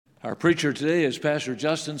Our preacher today is Pastor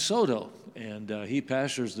Justin Soto, and he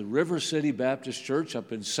pastors the River City Baptist Church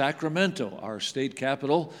up in Sacramento, our state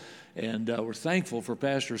capital. And we're thankful for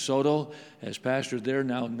Pastor Soto, has pastored there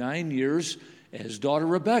now 9 years. His daughter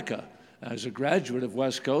Rebecca is a graduate of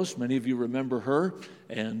West Coast. Many of you remember her,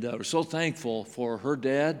 and we're so thankful for her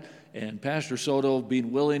dad and Pastor Soto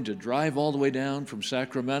being willing to drive all the way down from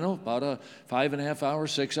Sacramento, about a 5.5 hour,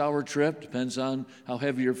 6 hour trip, depends on how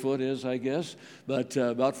heavy your foot is, I guess, but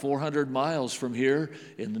about 400 miles from here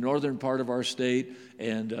in the northern part of our state,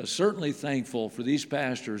 and certainly thankful for these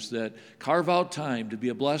pastors that carve out time to be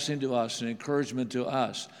a blessing to us and encouragement to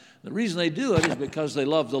us. The reason they do it is because they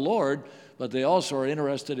love the Lord, but they also are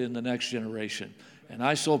interested in the next generation, and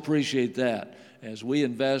I so appreciate that as we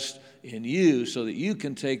invest in you so that you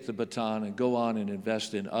can take the baton and go on and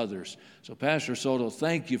invest in others. So Pastor Soto,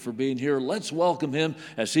 thank you for being here. Let's welcome him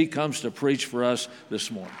as he comes to preach for us this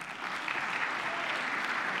morning.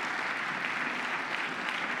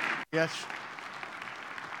 Yes.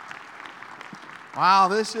 Wow,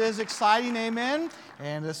 this is exciting, amen.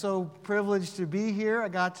 And it's so privileged to be here. I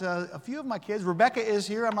got a few of my kids. Rebecca is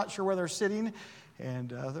here. I'm not sure where they're sitting. And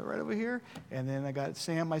they're right over here. And then I got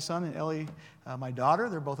Sam, my son, and Ellie, my daughter.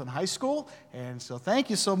 They're both in high school. And so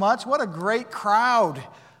thank you so much. What a great crowd.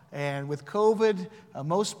 And with COVID,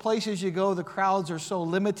 most places you go, the crowds are so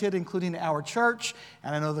limited, including our church.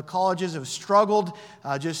 And I know the colleges have struggled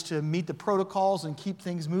just to meet the protocols and keep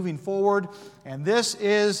things moving forward. And this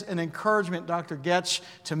is an encouragement, Dr. Getch,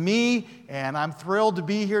 to me. And I'm thrilled to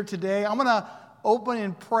be here today. I'm going to open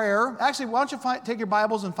in prayer. Actually, why don't you take your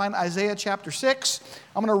Bibles and find Isaiah chapter 6.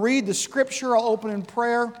 I'm going to read the scripture. I'll open in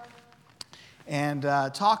prayer and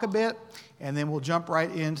talk a bit, and then we'll jump right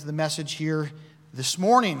into the message here this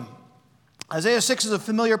morning. Isaiah 6 is a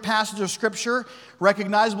familiar passage of scripture,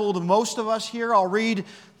 recognizable to most of us here. I'll read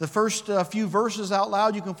the first few verses out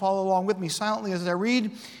loud. You can follow along with me silently as I read,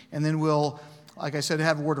 and then we'll, like I said,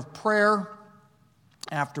 have a word of prayer.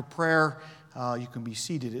 After prayer, you can be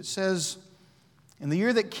seated. It says, "In the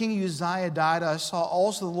year that King Uzziah died, I saw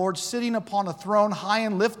also the Lord sitting upon a throne high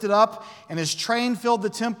and lifted up, and his train filled the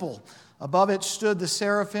temple. Above it stood the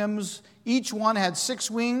seraphims. Each one had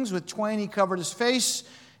 6 wings. With twain he covered his face,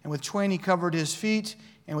 and with twain he covered his feet,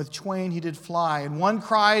 and with twain he did fly. And one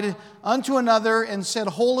cried unto another and said,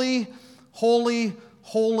 Holy, holy,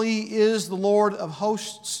 holy is the Lord of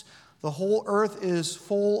hosts. The whole earth is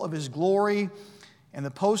full of his glory. And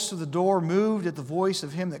the posts of the door moved at the voice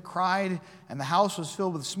of him that cried, and the house was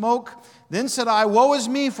filled with smoke. Then said I, Woe is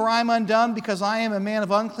me, for I am undone, because I am a man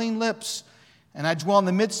of unclean lips, and I dwell in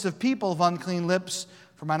the midst of people of unclean lips.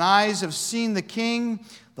 For mine eyes have seen the King,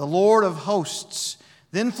 the Lord of hosts.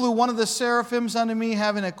 Then flew one of the seraphims unto me,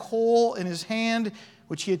 having a coal in his hand,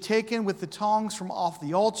 which he had taken with the tongs from off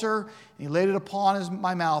the altar. And he laid it upon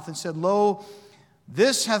my mouth, and said, Lo,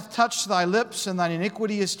 this hath touched thy lips, and thine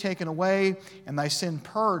iniquity is taken away, and thy sin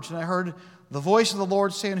purged. And I heard the voice of the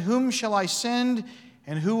Lord saying, Whom shall I send,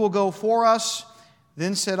 and who will go for us?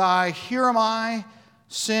 Then said I, Here am I,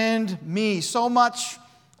 send me. So much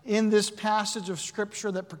in this passage of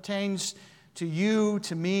Scripture that pertains to you,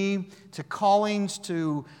 to me, to callings,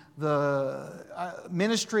 to the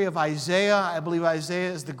ministry of Isaiah. I believe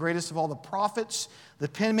Isaiah is the greatest of all the prophets. The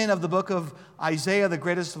penman of the book of Isaiah, the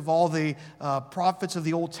greatest of all the prophets of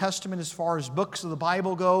the Old Testament as far as books of the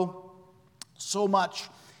Bible go. So much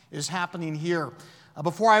is happening here.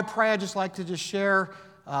 Before I pray, I'd just like to share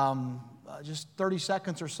just 30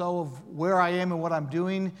 seconds or so of where I am and what I'm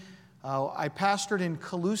doing. I pastored in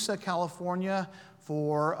Colusa, California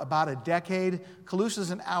for about a decade. Colusa is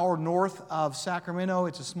an hour north of Sacramento.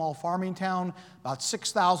 It's a small farming town, about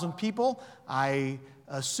 6,000 people. I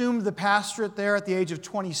assumed the pastorate there at the age of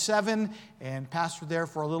 27 and pastored there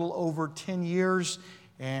for a little over 10 years.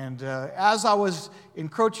 And as I was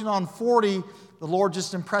encroaching on 40, the Lord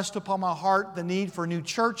just impressed upon my heart the need for new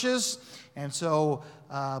churches. And so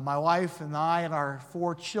my wife and I and our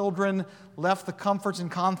 4 children left the comforts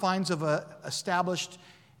and confines of an established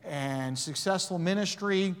and successful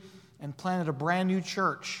ministry and planted a brand new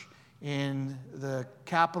church in the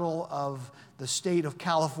capital of the state of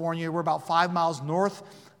California. We're about 5 miles north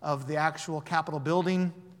of the actual Capitol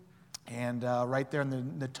building, and right there in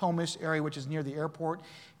the Natomas area, which is near the airport,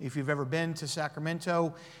 if you've ever been to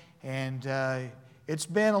Sacramento. And it's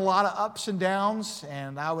been a lot of ups and downs,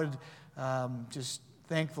 and I would just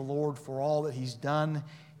thank the Lord for all that He's done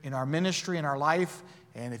in our ministry and our life.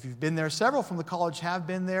 And if you've been there, several from the college have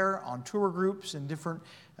been there on tour groups and different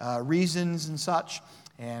reasons and such.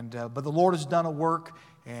 And but the Lord has done a work,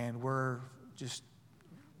 and we're just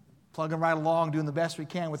plugging right along, doing the best we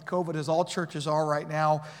can with COVID, as all churches are right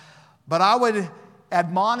now. But I would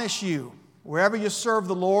admonish you. Wherever you serve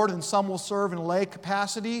the Lord, and some will serve in a lay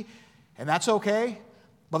capacity, and that's okay.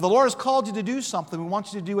 But if the Lord has called you to do something, we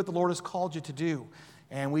want you to do what the Lord has called you to do.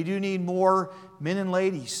 And we do need more men and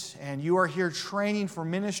ladies. And you are here training for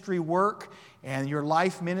ministry work and your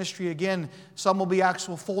life ministry. Again, some will be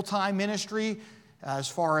actual full-time ministry as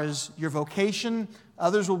far as your vocation.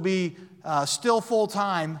 Others will be still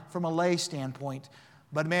full-time from a lay standpoint.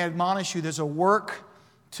 But may I admonish you, there's a work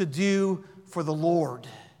to do for the Lord.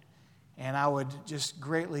 And I would just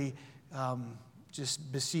greatly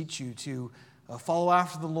just beseech you to follow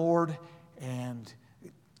after the Lord and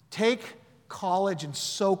take college and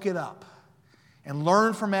soak it up and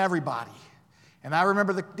learn from everybody. And I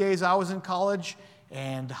remember the days I was in college,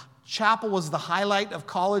 and chapel was the highlight of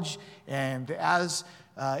college, and as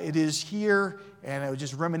it is here, and it was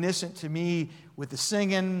just reminiscent to me with the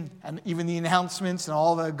singing and even the announcements and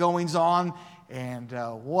all the goings on. And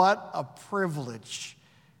what a privilege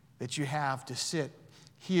that you have to sit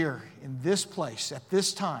here in this place at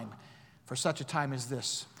this time for such a time as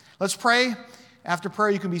this. Let's pray. After prayer,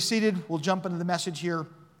 you can be seated. We'll jump into the message here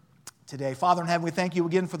today. Father in heaven, we thank you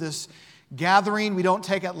again for this gathering. We don't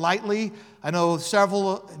take it lightly. I know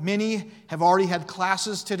many have already had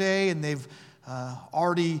classes today, and they've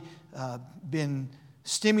already been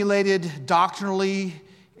stimulated doctrinally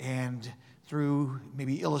and through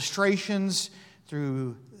maybe illustrations,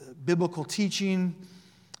 through biblical teaching,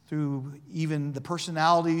 through even the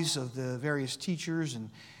personalities of the various teachers. And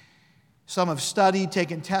some have studied,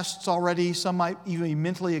 taken tests already. Some might even be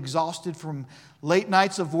mentally exhausted from late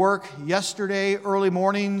nights of work yesterday, early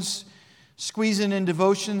mornings, squeezing in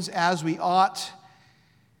devotions as we ought,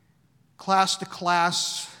 class to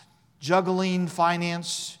class, juggling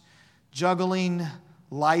finance, juggling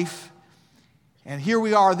life. And here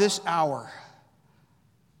we are this hour.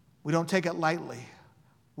 We don't take it lightly.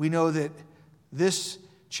 We know that this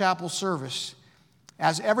chapel service,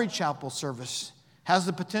 as every chapel service, has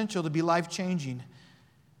the potential to be life-changing.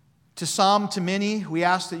 To some, to many, we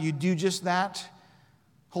ask that you do just that.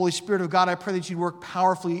 Holy Spirit of God, I pray that you'd work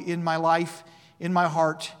powerfully in my life, in my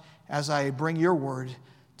heart, as I bring your word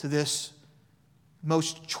to this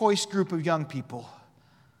most choice group of young people,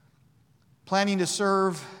 planning to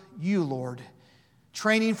serve you, Lord,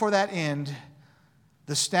 training for that end,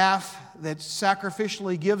 the staff that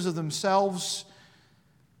sacrificially gives of themselves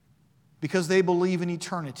because they believe in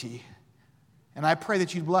eternity. And I pray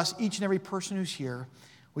that you'd bless each and every person who's here.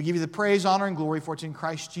 We give you the praise, honor, and glory, for it's in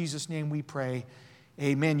Christ Jesus' name we pray.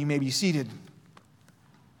 Amen. You may be seated.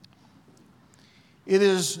 It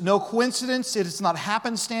is no coincidence. It is not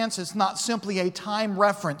happenstance. It's not simply a time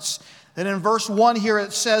reference. Then in verse 1 here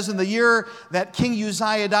it says, in the year that King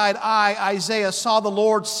Uzziah died, I, Isaiah, saw the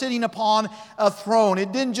Lord sitting upon a throne.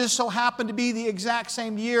 It didn't just so happen to be the exact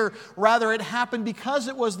same year. Rather, it happened because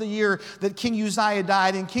it was the year that King Uzziah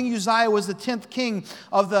died. And King Uzziah was the 10th king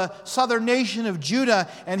of the southern nation of Judah.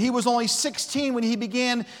 And he was only 16 when he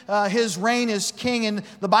began his reign as king. And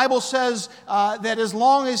the Bible says that as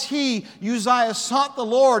long as Uzziah, sought the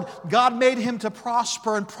Lord, God made him to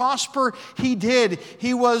prosper. And prosper he did.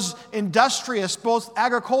 He was industrious, both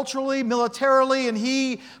agriculturally, militarily, and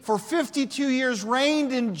he, for 52 years,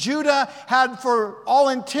 reigned in Judah, had, for all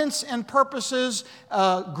intents and purposes,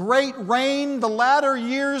 great reign. The latter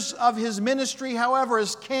years of his ministry, however,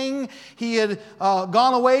 as king, he had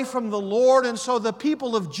gone away from the Lord, and so the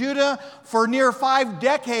people of Judah, for near 5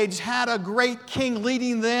 decades, had a great king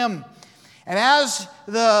leading them. And as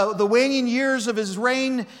the waning years of his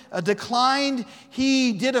reign declined,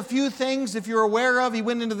 he did a few things, if you're aware of. He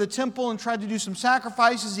went into the temple and tried to do some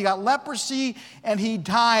sacrifices. He got leprosy and he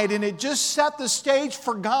died. And it just set the stage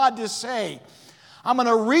for God to say, I'm going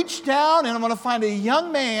to reach down and I'm going to find a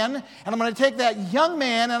young man, and I'm going to take that young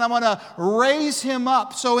man and I'm going to raise him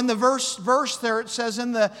up. So in the verse there it says,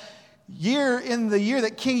 in the year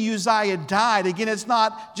that King Uzziah died. Again, it's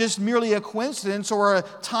not just merely a coincidence or a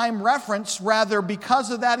time reference. Rather,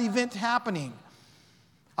 because of that event happening,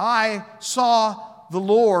 I saw the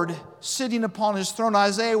Lord sitting upon his throne.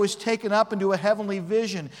 Isaiah was taken up into a heavenly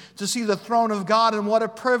vision to see the throne of God, and what a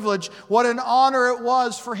privilege, what an honor it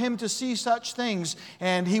was for him to see such things.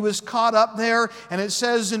 And he was caught up there, and it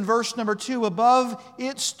says in verse number 2, above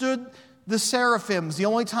it stood the seraphims. The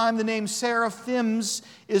only time the name seraphims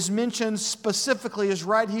is mentioned specifically is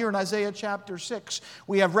right here in Isaiah chapter 6.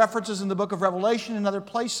 We have references in the book of Revelation and other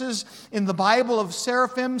places in the Bible of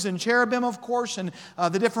seraphims and cherubim, of course, and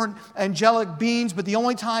the different angelic beings. But the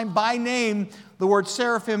only time by name The word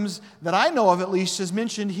seraphims that I know of at least is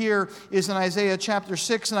mentioned here is in Isaiah chapter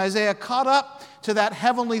 6. And Isaiah caught up to that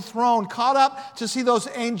heavenly throne, caught up to see those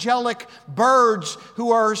angelic birds who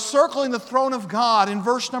are circling the throne of God. In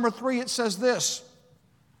verse number 3 it says this,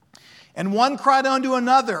 "And one cried unto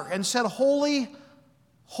another and said, Holy,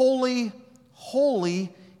 holy,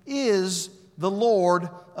 holy is the Lord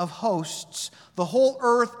of hosts. The whole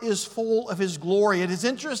earth is full of His glory." It is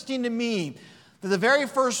interesting to me that the very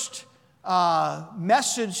first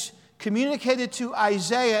message communicated to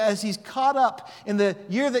Isaiah as he's caught up in the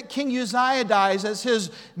year that King Uzziah dies, as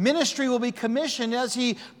his ministry will be commissioned, as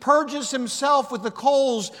he purges himself with the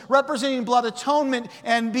coals representing blood atonement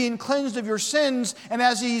and being cleansed of your sins, and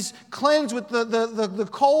as he's cleansed with the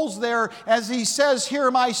coals there, as he says, "Here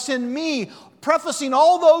am I, send me," prefacing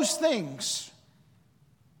all those things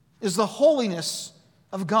is the holiness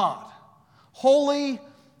of God. Holy,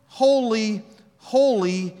 holy,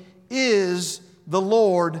 holy is the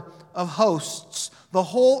Lord of hosts. The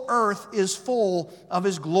whole earth is full of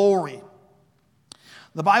His glory.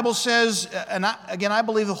 The Bible says, and I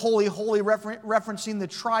believe the holy, holy referencing the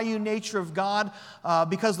triune nature of God,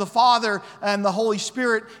 because the Father and the Holy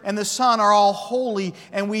Spirit and the Son are all holy,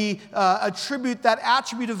 and we attribute that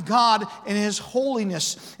attribute of God in His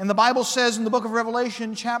holiness. And the Bible says in the book of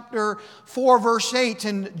Revelation chapter 4 verse 8,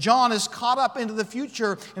 and John is caught up into the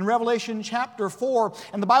future in Revelation chapter 4,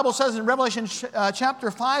 and the Bible says in Revelation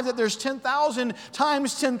chapter 5 that there's 10,000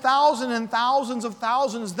 times 10,000 and thousands of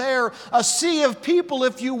thousands there, a sea of people,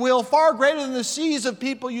 if you will, far greater than the seas of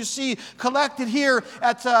people you see collected here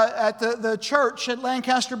at the church, at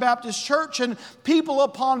Lancaster Baptist Church, and people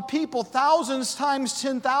upon people, thousands times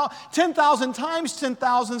 10,000, 10,000 times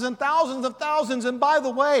 10,000s, and thousands of thousands. And by the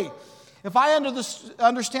way, if I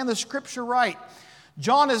understand the Scripture right,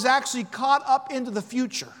 John is actually caught up into the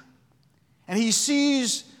future, and he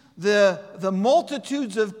sees the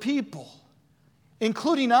multitudes of people,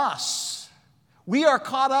 including us. We are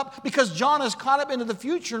caught up because John is caught up into the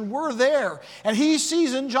future, and we're there. And he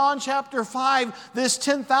sees in John chapter 5 this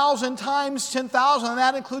 10,000 times 10,000, and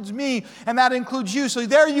that includes me, and that includes you. So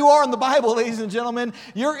there you are in the Bible, ladies and gentlemen.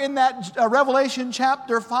 You're in that Revelation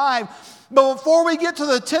chapter 5. But before we get to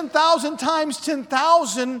the 10,000 times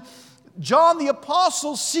 10,000, John the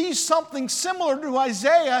Apostle sees something similar to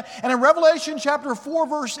Isaiah. And in Revelation chapter 4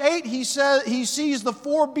 verse 8, he sees the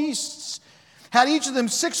four beasts had each of them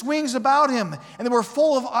 6 wings about him, and they were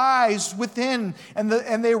full of eyes within,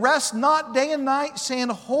 and they rest not day and night, saying,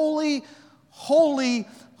 Holy, holy,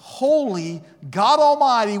 holy, God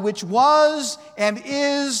Almighty, which was and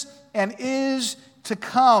is to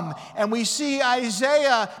come. And we see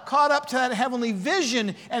Isaiah caught up to that heavenly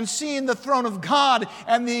vision and seeing the throne of God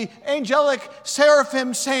and the angelic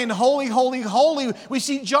seraphim saying, Holy, holy, holy. We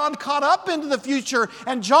see John caught up into the future,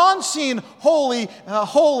 and John seeing holy,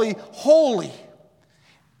 holy, holy.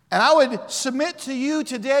 And I would submit to you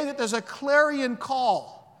today that there's a clarion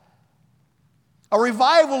call, a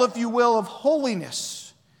revival, if you will, of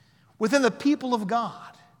holiness within the people of God.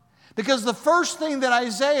 Because the first thing that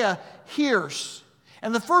Isaiah hears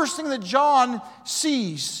and the first thing that John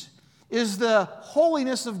sees is the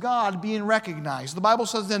holiness of God being recognized. The Bible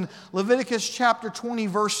says in Leviticus chapter 20,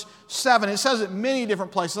 verse 7, it says it many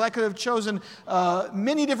different places. I could have chosen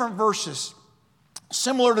many different verses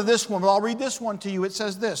similar to this one, but I'll read this one to you. It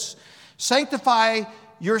says this, Sanctify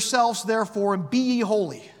yourselves therefore and be ye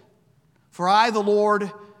holy, for I am the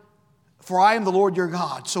Lord your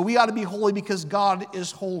God. So we ought to be holy because God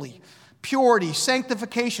is holy. Purity,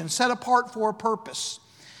 sanctification, set apart for a purpose.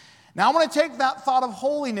 Now I want to take that thought of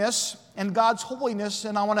holiness and God's holiness,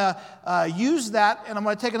 and I want to use that, and I'm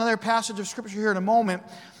going to take another passage of Scripture here in a moment.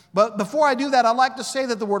 But before I do that, I'd like to say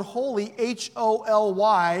that the word holy,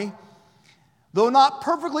 H-O-L-Y, though not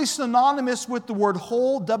perfectly synonymous with the word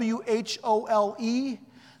whole, W-H-O-L-E,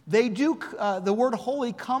 the word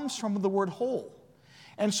holy comes from the word whole.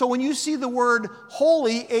 And so when you see the word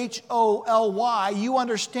holy, H-O-L-Y, you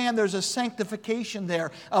understand there's a sanctification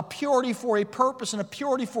there, a purity for a purpose and a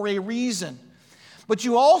purity for a reason. But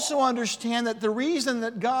you also understand that the reason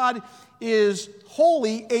that God is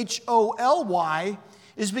holy, H-O-L-Y,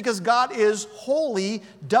 is because God is holy,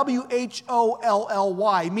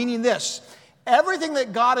 W-H-O-L-L-Y, meaning this, everything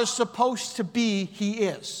that God is supposed to be, He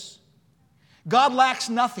is. God lacks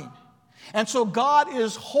nothing. And so God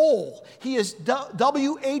is whole. He is W-H-O-L-E,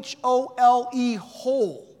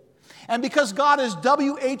 whole. And because God is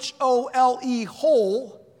W-H-O-L-E,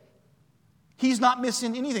 whole, He's not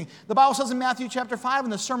missing anything. The Bible says in Matthew chapter 5 in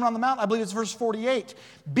the Sermon on the Mount, I believe it's verse 48,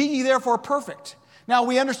 Be ye therefore perfect. Now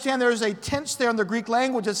we understand there's a tense there in the Greek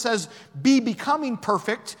language that says be becoming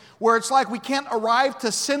perfect, where it's like we can't arrive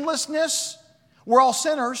to sinlessness We're all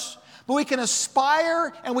sinners, but we can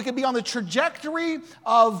aspire and we can be on the trajectory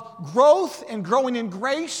of growth and growing in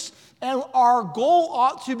grace, and our goal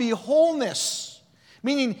ought to be wholeness,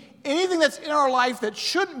 meaning anything that's in our life that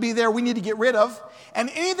shouldn't be there, we need to get rid of, and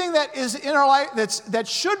anything that is in our life that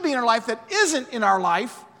should be in our life that isn't in our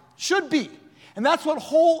life should be. And that's what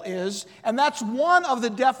whole is, and that's one of the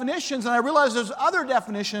definitions, and I realize there's other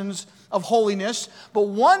definitions of holiness, but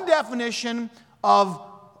one definition of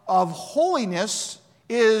holiness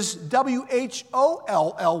is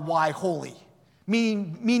WHOLLY, holy,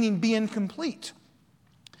 meaning being complete.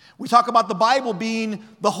 We talk about the Bible being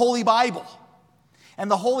the Holy Bible. And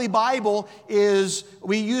the Holy Bible is,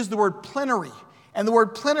 we use the word plenary. And the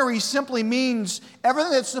word plenary simply means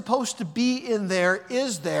everything that's supposed to be in there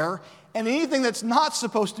is there, and anything that's not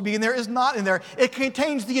supposed to be in there is not in there. It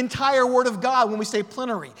contains the entire Word of God when we say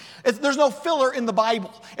plenary. There's no filler in the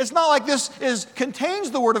Bible. It's not like this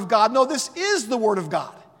contains the Word of God. No, this is the Word of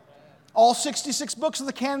God. All 66 books of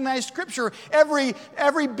the canonized Scripture,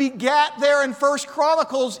 every begat there in 1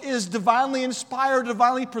 Chronicles is divinely inspired,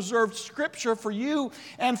 divinely preserved Scripture for you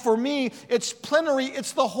and for me. It's plenary.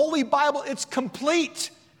 It's the Holy Bible. It's complete.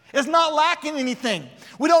 It's not lacking anything.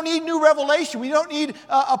 We don't need new revelation. We don't need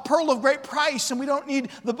a pearl of great price, and we don't need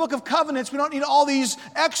the book of covenants. We don't need all these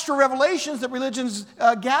extra revelations that religions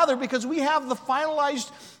gather, because we have the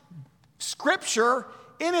finalized Scripture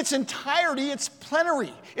in its entirety. It's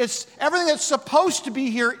plenary. It's everything that's supposed to be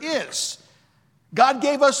here is. God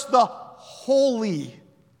gave us the holy.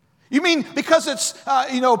 You mean because it's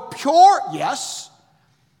pure? Yes.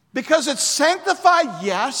 Because it's sanctified?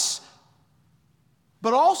 Yes.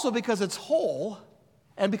 But also because it's whole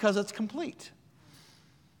and because it's complete.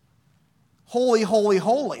 Holy, holy,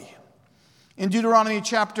 holy. In Deuteronomy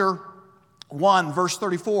chapter 1, verse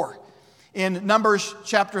 34. In Numbers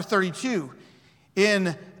chapter 32.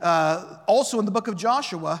 Also in the book of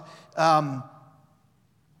Joshua, the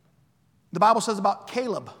Bible says about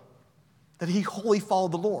Caleb that he wholly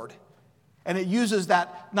followed the Lord. And it uses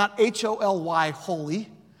that, not H-O-L-Y, holy,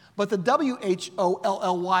 but the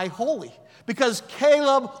W-H-O-L-L-Y, holy. Because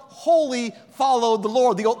Caleb wholly followed the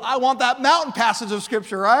Lord. The old I want that mountain passage of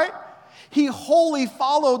Scripture, right? He wholly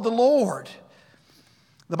followed the Lord.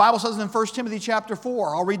 The Bible says in 1 Timothy chapter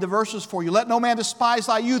 4, I'll read the verses for you. Let no man despise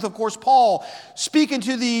thy youth. Of course, Paul, speaking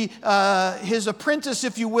to his apprentice,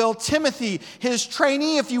 if you will, Timothy, his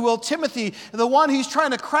trainee, if you will, Timothy, the one he's trying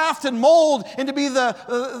to craft and mold and to be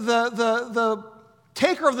the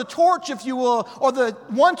taker of the torch, if you will, or the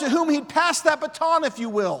one to whom he'd pass that baton, if you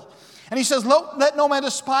will. And he says, let no man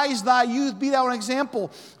despise thy youth. Be thou an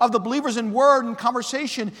example of the believers in word and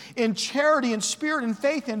conversation, in charity and spirit and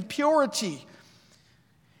faith and purity.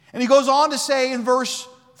 And he goes on to say in verse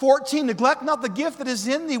 14, neglect not the gift that is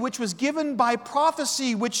in thee, which was given by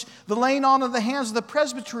prophecy, which the laying on of the hands of the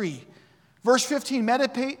presbytery. Verse 15,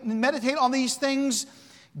 meditate on these things.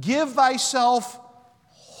 Give thyself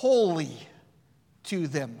wholly to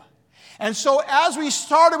them. And so as we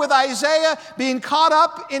started with Isaiah, being caught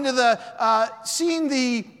up into seeing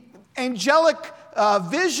the angelic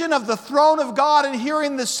vision of the throne of God and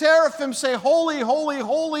hearing the seraphim say, holy, holy,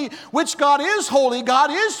 holy, which God is holy,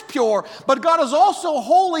 God is pure, but God is also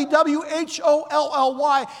holy,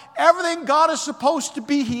 W-H-O-L-L-Y. Everything God is supposed to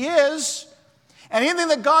be, He is. And anything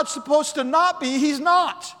that God's supposed to not be, He's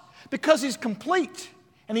not, because He's complete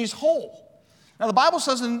and He's whole. Now the Bible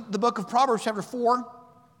says in the book of Proverbs chapter 4,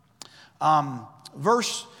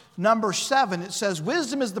 verse number 7, it says,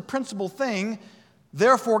 wisdom is the principal thing,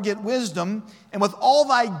 therefore get wisdom, and with all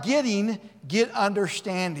thy getting, get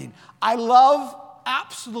understanding. I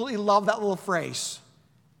absolutely love that little phrase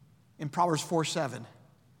in Proverbs 4:7.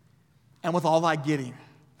 And with all thy getting.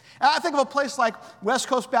 And I think of a place like West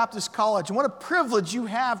Coast Baptist College, and what a privilege you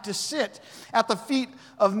have to sit at the feet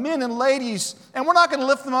of men and ladies, and we're not going to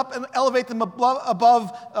lift them up and elevate them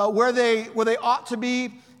above where they ought to be.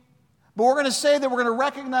 But we're going to say that we're going to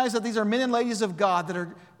recognize that these are men and ladies of God that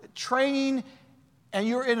are training, and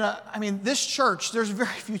you're in this church, there's very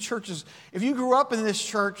few churches. If you grew up in this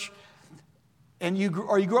church, or you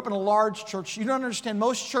grew up in a large church, you don't understand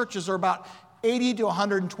most churches are about 80 to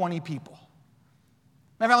 120 people.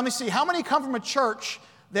 Now, let me see, how many come from a church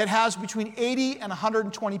that has between 80 and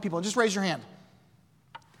 120 people? Just raise your hand.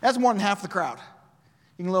 That's more than half the crowd.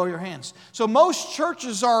 You can lower your hands. So most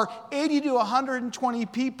churches are 80 to 120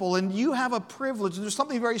 people, and you have a privilege. There's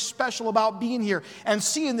something very special about being here and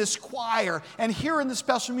seeing this choir and hearing the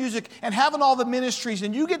special music and having all the ministries,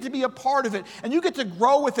 and you get to be a part of it, and you get to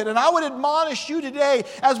grow with it. And I would admonish you today,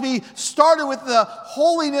 as we started with the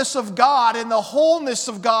holiness of God and the wholeness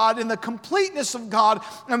of God and the completeness of God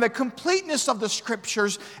and the completeness of the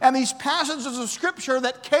Scriptures and these passages of Scripture,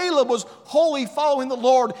 that Caleb was wholly following the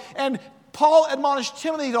Lord, and Paul admonished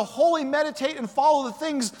Timothy to wholly meditate and follow the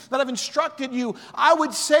things that I've instructed you. I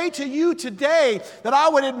would say to you today that I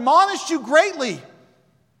would admonish you greatly,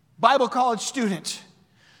 Bible college student,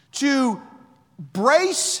 to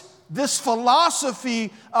brace this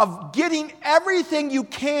philosophy of getting everything you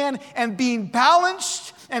can and being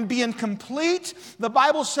balanced and being complete. The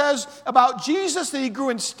Bible says about Jesus that he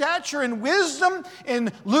grew in stature and wisdom in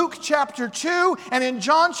Luke chapter 2, and in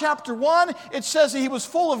John chapter 1 it says that he was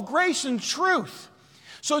full of grace and truth.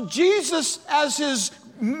 So Jesus, as his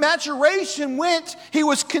maturation went, he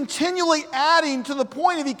was continually adding to the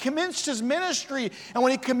point that he commenced his ministry. And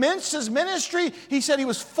when he commenced his ministry, he said he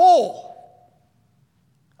was full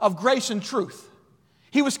of grace and truth.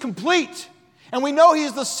 He was complete. And we know he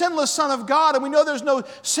is the sinless Son of God, and we know there's no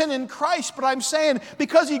sin in Christ. But I'm saying,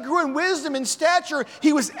 because he grew in wisdom and stature,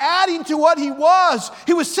 he was adding to what he was.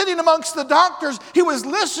 He was sitting amongst the doctors. He was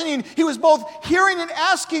listening. He was both hearing and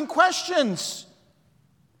asking questions.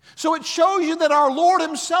 So it shows you that our Lord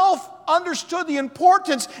himself understood the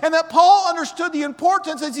importance, and that Paul understood the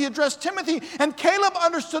importance as he addressed Timothy, and Caleb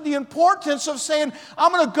understood the importance of saying,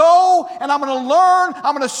 I'm going to go and I'm going to learn,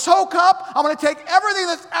 I'm going to soak up, I'm going to take everything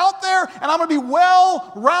that's out there, and I'm going to be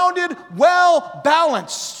well-rounded,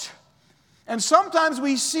 well-balanced. And sometimes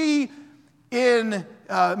we see in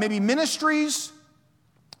maybe ministries,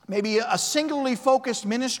 maybe a singularly focused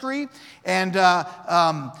ministry, and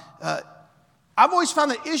I've always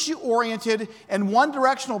found that issue-oriented and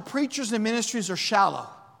one-directional preachers and ministries are shallow.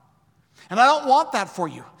 And I don't want that for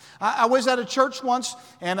you. I was at a church once,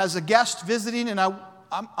 and as a guest visiting, and I'm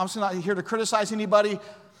not here to criticize anybody,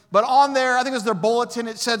 but on there, I think it was their bulletin,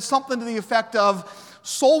 it said something to the effect of,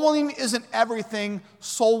 soul winning isn't everything,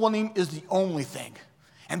 soul winning is the only thing.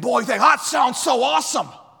 And boy, you think, that sounds so awesome.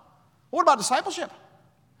 What about discipleship?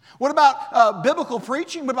 What about biblical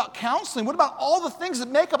preaching? What about counseling? What about all the things that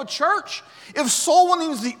make up a church? If soul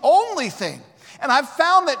winning is the only thing, and I've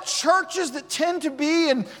found that churches that tend to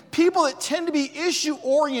be, and people that tend to be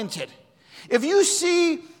issue-oriented, if you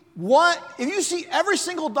see every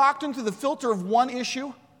single doctrine through the filter of one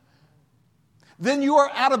issue, then you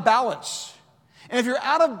are out of balance. And if you're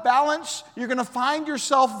out of balance, you're going to find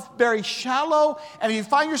yourself very shallow. And if you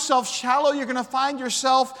find yourself shallow, you're going to find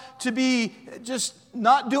yourself to be just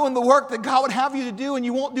not doing the work that God would have you to do, and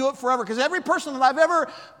you won't do it forever. Because every person that I've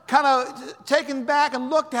ever kind of taken back and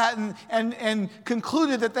looked at and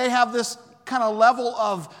concluded that they have this kind of level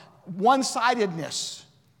of one-sidedness,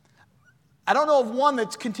 I don't know of one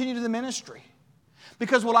that's continued in the ministry.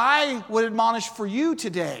 Because what I would admonish for you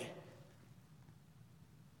today,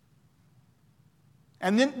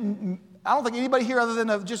 and then I don't think anybody here other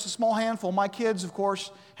than just a small handful, my kids, of course,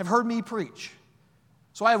 have heard me preach.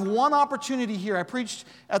 So I have one opportunity here. I preached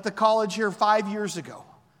at the college here 5 years ago.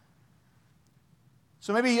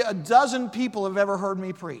 So maybe a dozen people have ever heard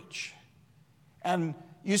me preach. And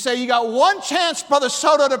you say, you got one chance, Brother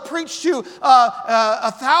Soto, to preach to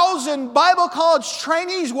 1,000 Bible college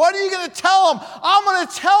trainees. What are you going to tell them? I'm going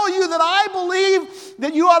to tell you that I believe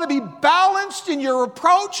that you ought to be balanced in your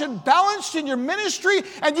approach and balanced in your ministry,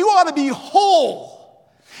 and you ought to be whole.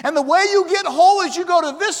 And the way you get whole is you go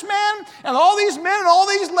to this man and all these men and all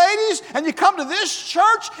these ladies, and you come to this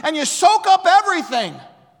church and you soak up everything.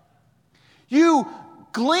 You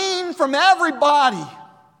glean from everybody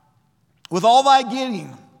with all thy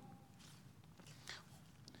getting.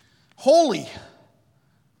 Holy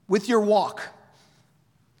with your walk.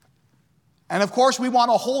 And of course, we want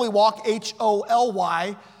a holy walk,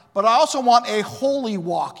 H-O-L-Y, but I also want a holy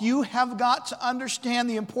walk. You have got to understand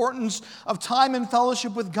the importance of time and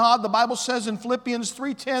fellowship with God. The Bible says in Philippians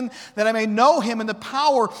 3:10 that I may know him in the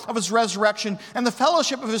power of his resurrection and the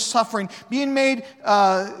fellowship of his suffering, being made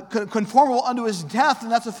conformable unto his death,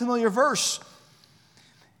 and that's a familiar verse.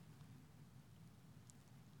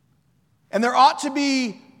 And there ought to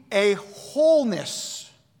be a wholeness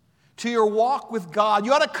to your walk with God.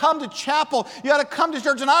 You ought to come to chapel. You ought to come to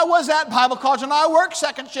church. And I was at Bible college, and I worked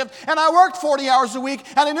second shift, and I worked 40 hours a week,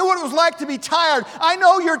 and I knew what it was like to be tired. I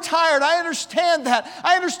know you're tired. I understand that.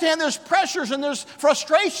 I understand there's pressures, and there's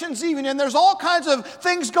frustrations even, and there's all kinds of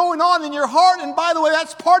things going on in your heart. And by the way,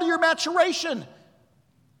 that's part of your maturation.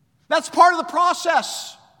 That's part of the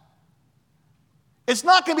process. It's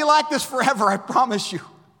not going to be like this forever, I promise you.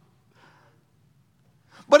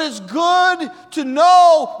 But it's good to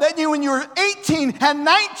know that when you're 18 and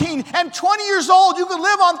 19 and 20 years old, you can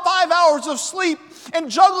live on 5 hours of sleep and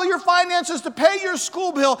juggle your finances to pay your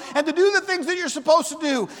school bill and to do the things that you're supposed to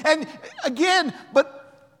do. And again, but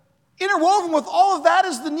interwoven with all of that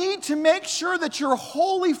is the need to make sure that you're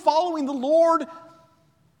wholly following the Lord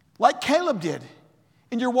like Caleb did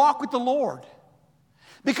in your walk with the Lord.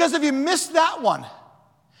 Because if you miss that one,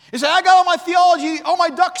 you say, I got all my theology, all my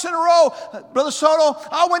ducks in a row. Brother Soto,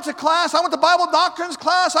 I went to class. I went to Bible doctrines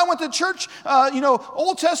class. I went to church,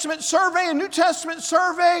 Old Testament survey and New Testament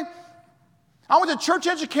survey. I went to church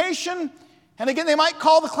education. And again, they might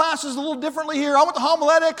call the classes a little differently here. I went to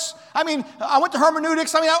homiletics. I went to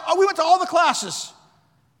hermeneutics. We went to all the classes.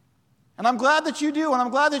 And I'm glad that you do. And I'm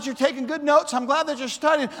glad that you're taking good notes. I'm glad that you're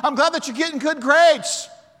studying. I'm glad that you're getting good grades.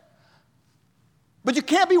 But you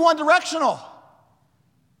can't be one-directional.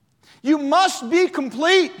 You must be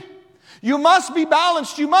complete. You must be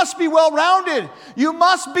balanced. You must be well-rounded. You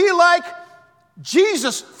must be like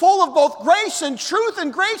Jesus, full of both grace and truth.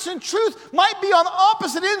 And grace and truth might be on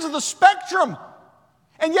opposite ends of the spectrum.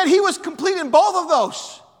 And yet he was complete in both of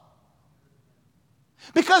those.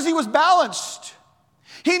 Because he was balanced.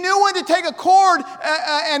 He knew when to take a cord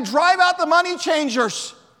and drive out the money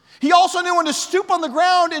changers. He also knew when to stoop on the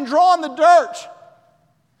ground and draw on the dirt.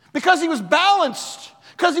 Because he was balanced.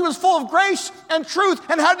 Because he was full of grace and truth.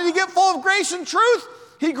 And how did he get full of grace and truth?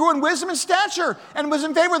 He grew in wisdom and stature and was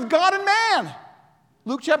in favor with God and man.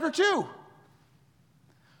 Luke chapter 2.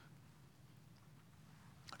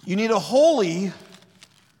 You need a holy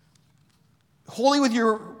with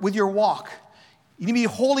your walk. You need to be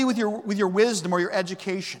holy with your wisdom or your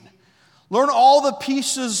education. Learn all the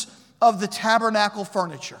pieces of the tabernacle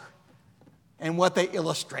furniture and what they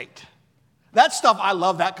illustrate. That stuff, I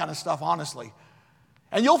love that kind of stuff, honestly.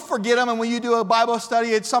 And you'll forget them, and when you do a Bible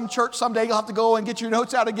study at some church someday, you'll have to go and get your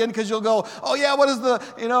notes out again because you'll go, oh yeah, what does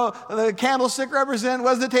the candlestick represent? What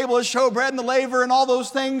does the table of showbread and the laver and all those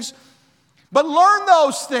things? But learn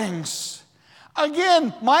those things.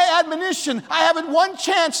 Again, my admonition, I have one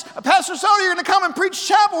chance. Pastor Soto, you're going to come and preach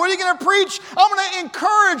chapel. What are you going to preach? I'm going to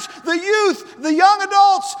encourage the youth, the young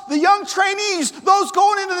adults, the young trainees, those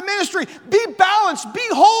going into the ministry. Be balanced, be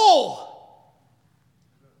whole.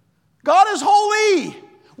 God is holy.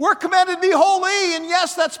 We're commanded to be holy, and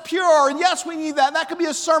yes, that's pure, and yes, we need that. And that could be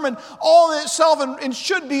a sermon all in itself, and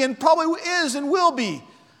should be, and probably is and will be.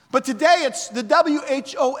 But today, it's the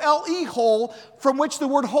W-H-O-L-E, whole, from which the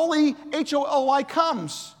word holy, H-O-L-Y,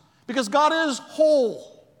 comes. Because God is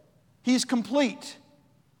whole. He's complete.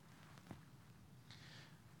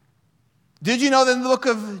 Did you know that in the book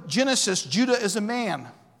of Genesis, Judah is a man?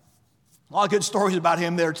 A lot of good stories about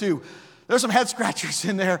him there, too. There's some head scratchers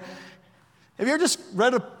in there. Have you ever just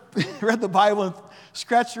read the Bible and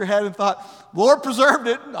scratched your head and thought, the Lord preserved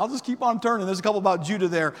it? I'll just keep on turning. There's a couple about Judah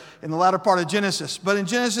there in the latter part of Genesis. But in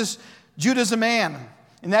Genesis, Judah's a man.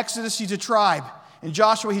 In Exodus, he's a tribe. In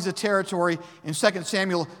Joshua, he's a territory. In 2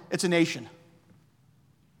 Samuel, it's a nation.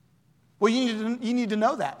 Well, you need to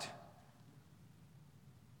know that.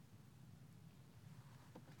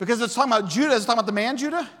 Because it's talking about Judah. It's talking about the man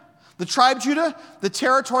Judah, the tribe Judah, the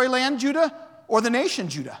territory land Judah, or the nation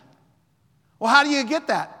Judah. Well, how do you get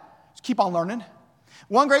that? Just keep on learning.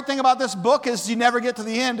 One great thing about this book is you never get to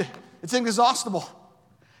the end. It's inexhaustible.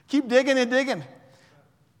 Keep digging and digging.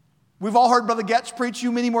 We've all heard Brother Getch preach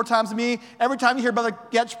you many more times than me. Every time you hear Brother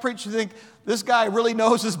Getch preach, you think, this guy really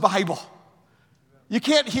knows his Bible. You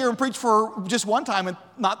can't hear him preach for just one time and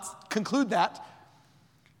not conclude that.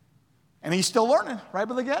 And he's still learning, right,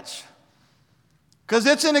 Brother Getch? Because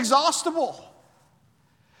it's inexhaustible.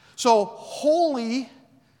 So, holy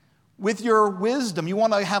with your wisdom. You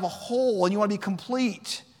want to have a whole and you want to be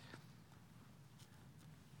complete.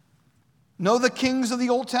 Know the kings of the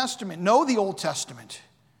Old Testament. Know the Old Testament.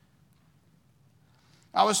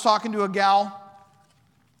 I was talking to a gal,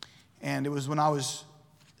 and it was when I was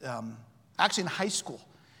actually in high school.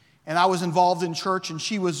 And I was involved in church, and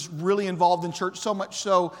she was really involved in church, so much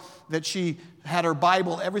so that she had her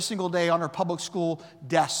Bible every single day on her public school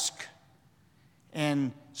desk.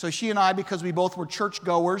 And so she and I, because we both were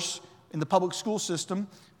churchgoers in the public school system,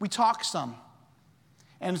 we talked some.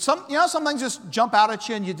 And some things just jump out at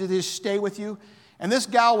you and you just stay with you. And this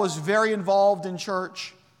gal was very involved in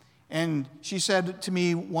church. And she said to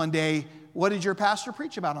me one day, what did your pastor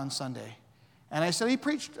preach about on Sunday? And I said, he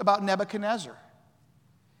preached about Nebuchadnezzar.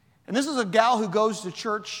 And this is a gal who goes to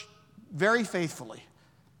church very faithfully,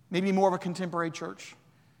 maybe more of a contemporary church.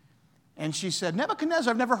 And she said,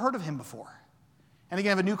 Nebuchadnezzar, I've never heard of him before. And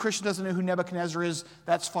again, if a new Christian doesn't know who Nebuchadnezzar is,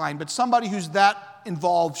 that's fine. But somebody who's that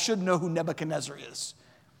involved should know who Nebuchadnezzar is.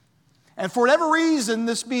 And for whatever reason,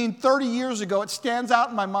 this being 30 years ago, it stands out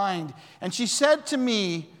in my mind. And she said to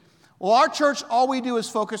me, well, our church, all we do is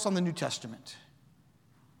focus on the New Testament.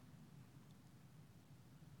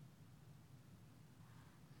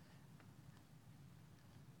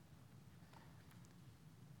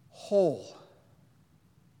 Whole.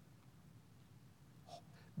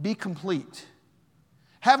 Be complete.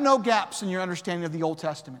 Have no gaps in your understanding of the Old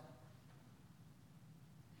Testament.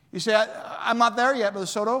 You say, I'm not there yet, Brother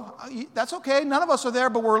Soto. That's okay. None of us are there,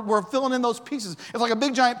 but we're filling in those pieces. It's like a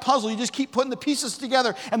big giant puzzle. You just keep putting the pieces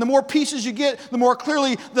together, and the more pieces you get, the more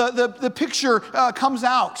clearly the picture comes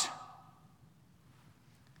out.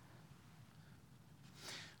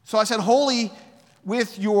 So I said, holy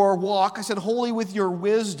with your walk. I said, holy with your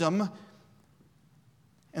wisdom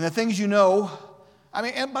and the things you know. I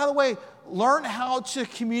mean, and by the way, learn how to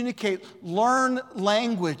communicate. Learn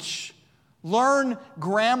language. Learn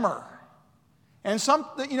grammar. And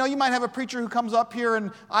you might have a preacher who comes up here,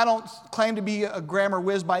 and I don't claim to be a grammar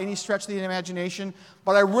whiz by any stretch of the imagination,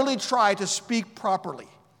 but I really try to speak properly.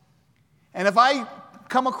 And if I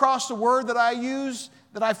come across a word that I use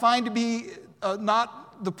that I find to be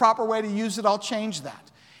not the proper way to use it, I'll change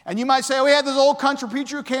that. And you might say, we had this old country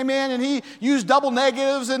preacher who came in and he used double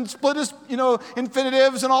negatives and split his,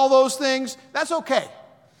 infinitives and all those things. That's okay.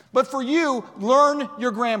 But for you, learn your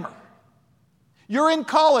grammar. You're in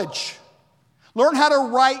college. Learn how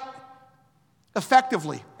to write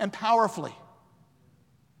effectively and powerfully.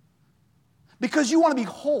 Because you want to be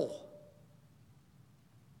whole.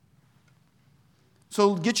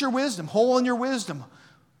 So get your wisdom, whole in your wisdom.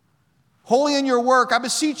 Holy in your work. I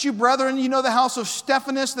beseech you, brethren, you know the house of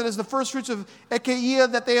Stephanus, that is the first fruits of Achaia,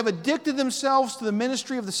 that they have addicted themselves to the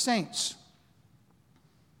ministry of the saints.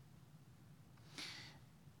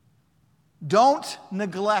 Don't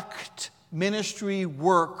neglect ministry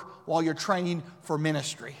work while you're training for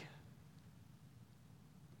ministry.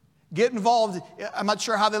 Get involved. I'm not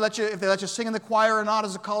sure how if they let you sing in the choir or not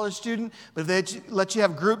as a college student, but if they let you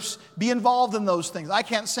have groups, be involved in those things. I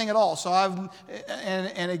can't sing at all, so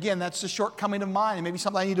and again, that's a shortcoming of mine, and maybe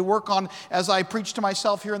something I need to work on as I preach to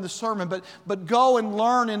myself here in the sermon. But go and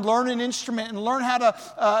learn an instrument and learn how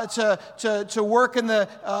to work in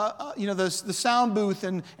the sound booth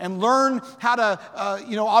and learn how to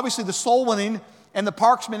obviously the soul winning and the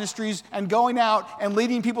Parks Ministries and going out and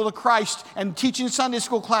leading people to Christ and teaching Sunday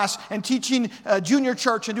school class and teaching junior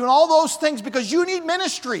church and doing all those things because you need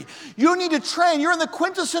ministry. You need to train. You're in the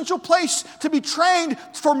quintessential place to be trained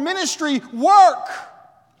for ministry work.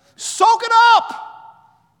 Soak it up.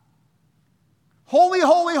 Holy,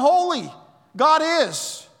 holy, holy. God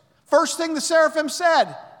is. First thing the seraphim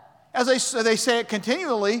said, as they say it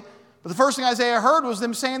continually. But the first thing Isaiah heard was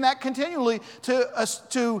them saying that continually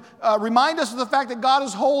to remind us of the fact that God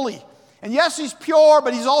is holy. And yes, He's pure,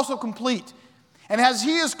 but He's also complete. And as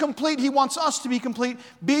He is complete, He wants us to be complete.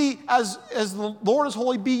 Be as the Lord is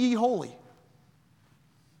holy, be ye holy.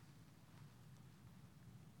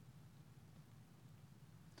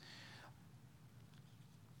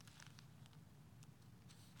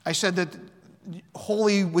 I said that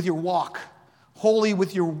holy with your walk, holy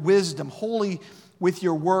with your wisdom, holy with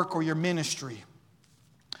your work or your ministry.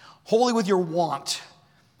 Holy with your want.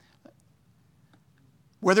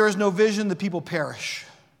 Where there is no vision, the people perish.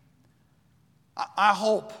 I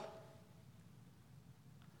hope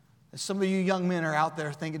that some of you young men are out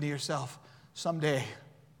there thinking to yourself, someday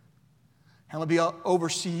I'm going to be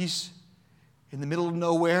overseas in the middle of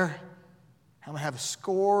nowhere. I'm going to have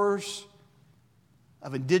scores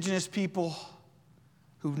of indigenous people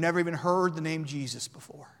who've never even heard the name Jesus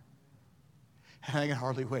before. And I can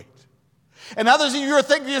hardly wait. And others of you are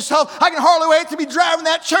thinking to yourself, I can hardly wait to be driving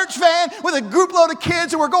that church van with a group load of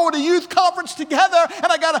kids and we're going to youth conference together and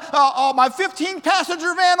I got my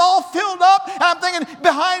 15-passenger van all filled up. And I'm thinking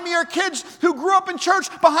behind me are kids who grew up in church.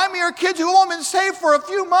 Behind me are kids who have only been saved for a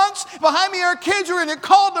few months. Behind me are kids who are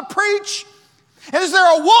called to preach. And is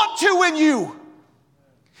there a want to in you?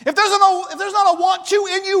 If there's not a want to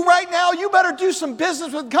in you right now, you better do some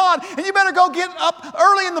business with God. And you better go get up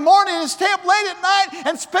early in the morning and stay up late at night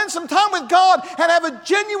and spend some time with God and have a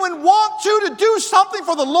genuine want to do something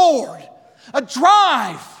for the Lord. A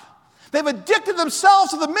drive. They've addicted themselves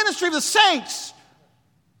to the ministry of the saints.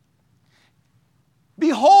 Be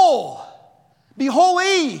whole. Be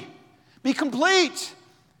holy. Be complete.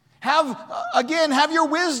 Have your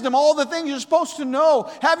wisdom, all the things you're supposed to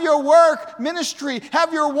know. Have your work, ministry.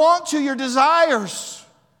 Have your want to, your desires.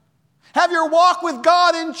 Have your walk with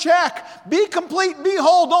God in check. Be complete, be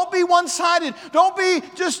whole. Don't be one-sided. Don't be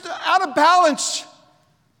just out of balance.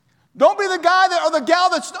 Don't be the guy or the gal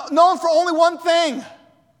that's known for only one thing.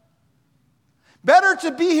 Better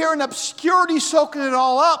to be here in obscurity soaking it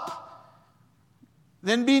all up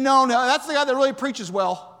than be known. That's the guy that really preaches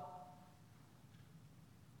well.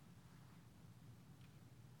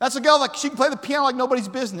 That's a gal like she can play the piano like nobody's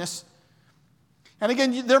business. And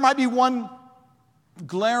again, there might be one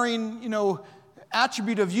glaring,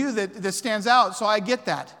 attribute of you that stands out, so I get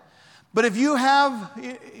that. But if you have,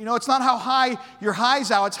 it's not how high your highs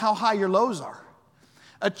are, it's how high your lows are.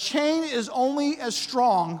 A chain is only as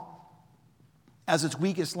strong as its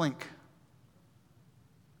weakest link.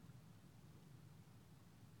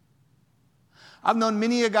 I've known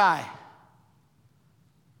many a guy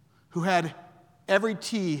who had every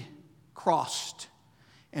T crossed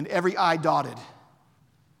and every I dotted,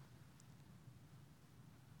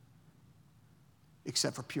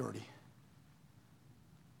 except for purity.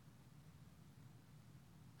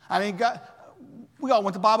 I mean, we all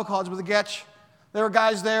went to Bible college with the Getch. There were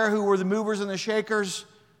guys there who were the movers and the shakers.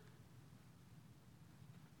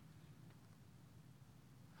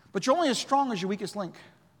 But you're only as strong as your weakest link.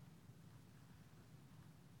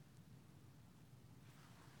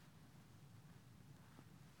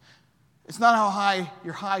 It's not how high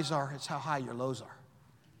your highs are, it's how high your lows are.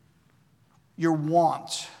 Your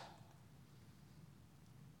wants.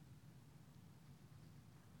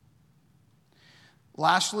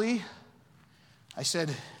 Lastly, I said,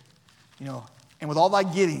 and with all thy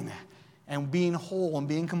getting and being whole and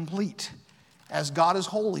being complete, as God is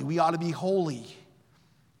holy, we ought to be holy.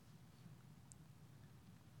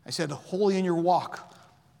 I said, holy in your walk,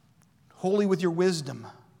 holy with your wisdom,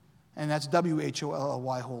 and that's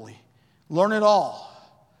W-H-O-L-L-Y, holy. Learn it all.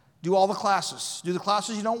 Do all the classes. Do the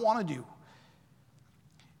classes you don't want to do.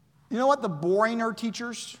 You know what? The boring are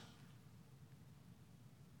teachers.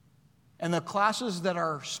 And the classes that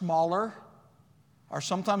are smaller are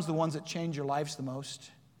sometimes the ones that change your lives the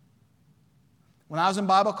most. When I was in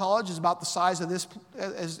Bible college, it's about the size of this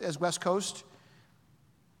as West Coast.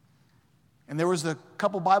 And there was a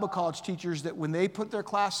couple Bible college teachers that when they put their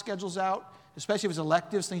class schedules out, especially if it's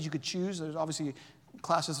electives, things you could choose, there's obviously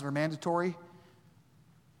classes that are mandatory.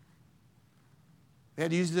 They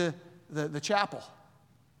had to use the chapel.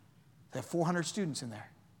 They have 400 students in there.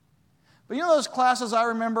 But you know those classes I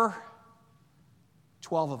remember?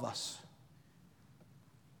 12 of us.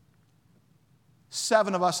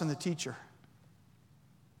 7 of us and the teacher.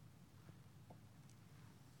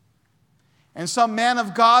 And some man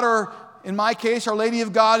of God, or in my case, Our Lady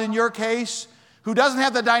of God in your case, who doesn't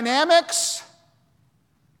have the dynamics,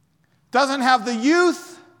 doesn't have the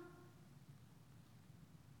youth,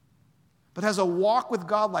 but has a walk with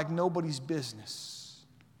God like nobody's business.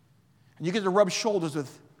 And you get to rub shoulders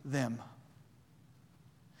with them.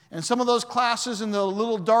 And some of those classes in the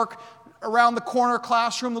little dark around the corner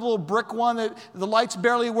classroom, the little brick one that the lights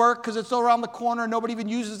barely work because it's still around the corner and nobody even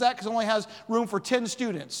uses that because it only has room for 10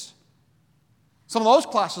 students. Some of those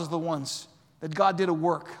classes are the ones that God did a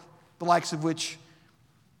work, the likes of which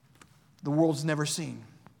the world's never seen.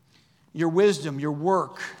 Your wisdom, your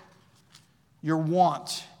work, your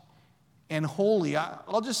want, and holy.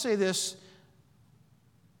 I'll just say this.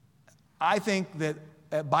 I think that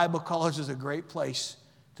at Bible college is a great place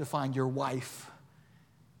to find your wife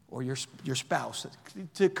or your spouse.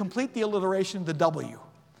 To complete the alliteration, the W.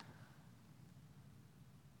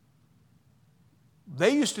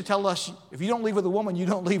 They used to tell us, if you don't leave with a woman, you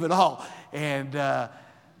don't leave at all. And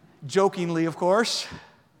jokingly, of course.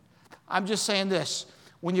 I'm just saying this.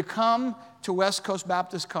 When you come to West Coast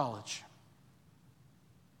Baptist College,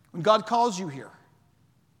 when God calls you here,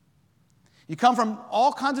 you come from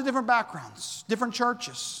all kinds of different backgrounds, different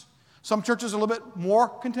churches. Some churches are a little bit more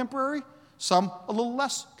contemporary, some a little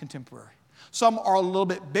less contemporary. Some are a little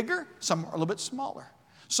bit bigger, some are a little bit smaller.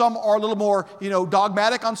 Some are a little more,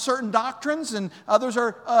 dogmatic on certain doctrines, and others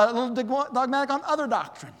are a little dogmatic on other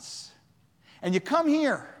doctrines. And you come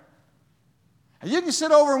here, and you can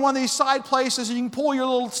sit over in one of these side places, and you can pull your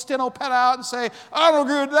little steno pad out and say, I don't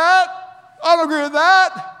agree with that, I don't agree with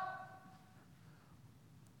that.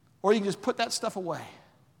 Or you can just put that stuff away.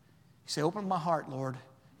 You say, open my heart, Lord.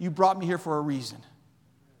 You brought me here for a reason.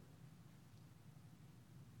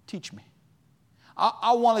 Teach me.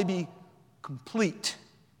 I want to be complete.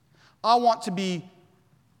 I want to be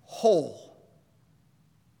whole.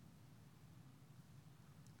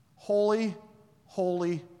 Holy,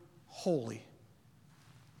 holy, holy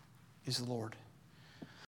is the Lord.